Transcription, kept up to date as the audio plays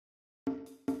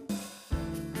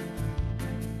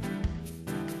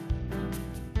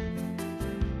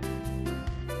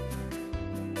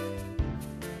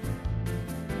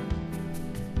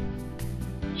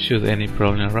should any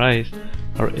problem arise,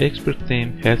 our expert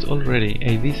team has already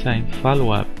a design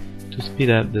follow-up to speed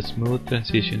up the smooth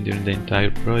transition during the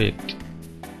entire project.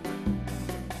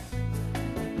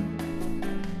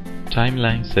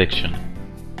 Timeline section.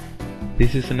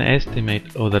 This is an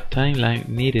estimate of the timeline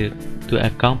needed to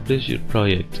accomplish your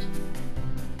project.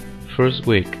 First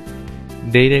week,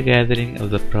 data gathering of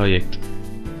the project.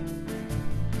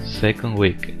 Second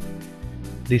week,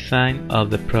 design of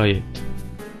the project.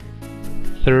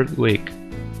 Third week,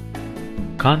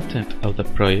 content of the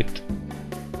project.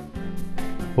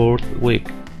 Fourth week,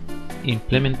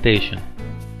 implementation.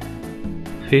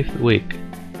 Fifth week,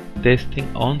 testing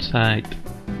on-site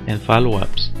and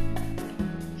follow-ups.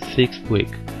 Sixth week,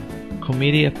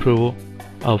 committee approval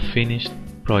of finished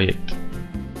project.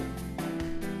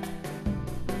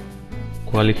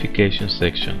 Qualification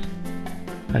section.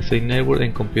 As a network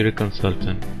and computer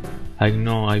consultant, I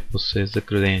know I possess the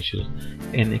credentials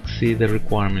and exceed the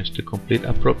requirements to complete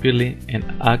appropriately and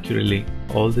accurately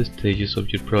all the stages of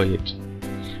your project.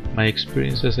 My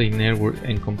experience as a network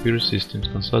and computer systems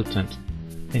consultant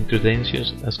and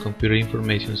credentials as computer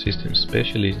information systems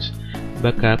specialist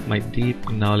back up my deep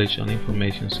knowledge on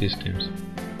information systems.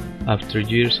 After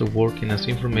years of working as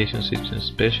information systems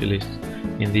specialist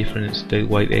in different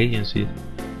statewide agencies,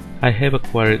 I have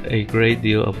acquired a great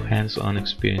deal of hands-on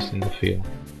experience in the field.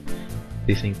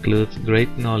 This includes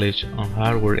great knowledge on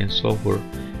hardware and software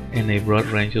and a broad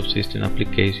range of system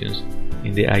applications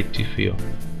in the IT field.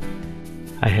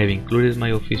 I have included my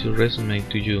official resume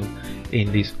to you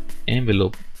in this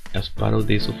envelope as part of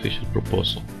this official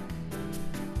proposal.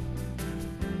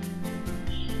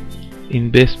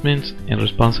 Investments and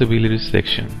responsibilities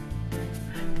section.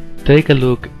 Take a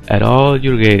look at all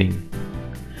you're getting.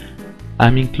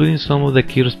 I'm including some of the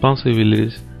key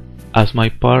responsibilities as my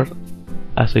part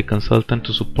as a consultant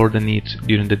to support the needs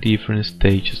during the different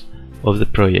stages of the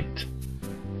project.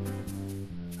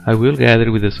 I will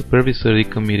gather with the supervisory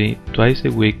committee twice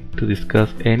a week to discuss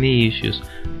any issues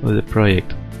of the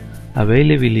project,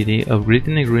 availability of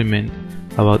written agreement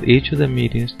about each of the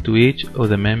meetings to each of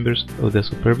the members of the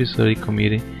supervisory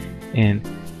committee and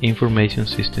information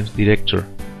systems director.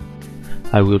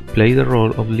 I will play the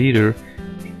role of leader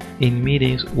in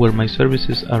meetings where my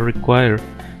services are required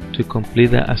to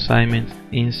complete the assignments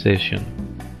in session.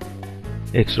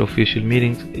 Extra-official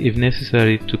meetings if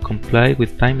necessary to comply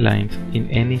with timelines in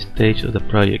any stage of the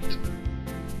project.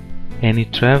 Any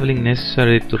traveling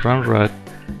necessary to Round Rock,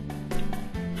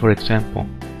 for example,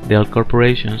 Dell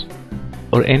Corporations,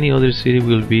 or any other city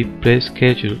will be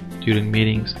pre-scheduled during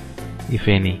meetings, if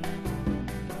any.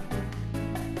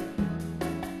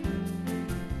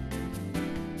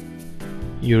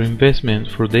 Your investment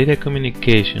for data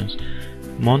communications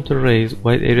Monterrey's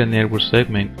wide area network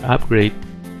segment upgrade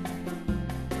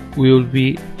will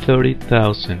be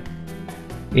 $30,000.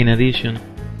 In addition,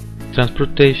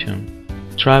 transportation,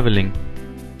 traveling,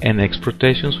 and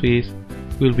exploitation fees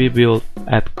will be billed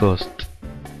at cost.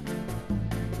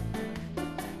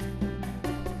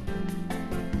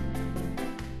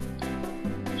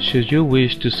 Should you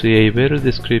wish to see a better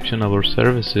description of our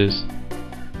services,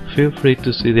 feel free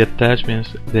to see the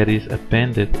attachments that is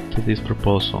appended to this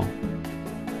proposal.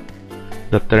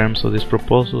 The terms of this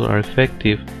proposal are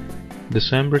effective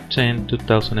December 10,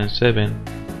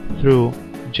 2007 through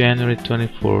January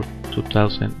 24,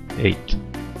 2008.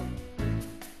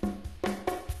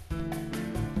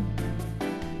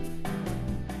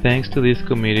 Thanks to this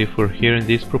committee for hearing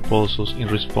these proposals in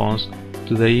response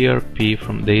to the ERP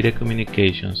from Data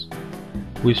Communications.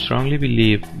 We strongly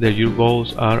believe that your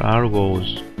goals are our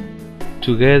goals.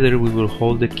 Together we will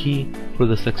hold the key for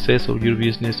the success of your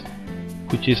business,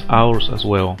 which is ours as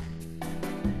well.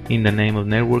 In the name of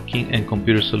Networking and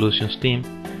Computer Solutions team,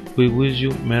 we wish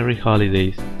you Merry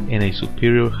Holidays and a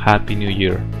superior Happy New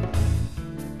Year.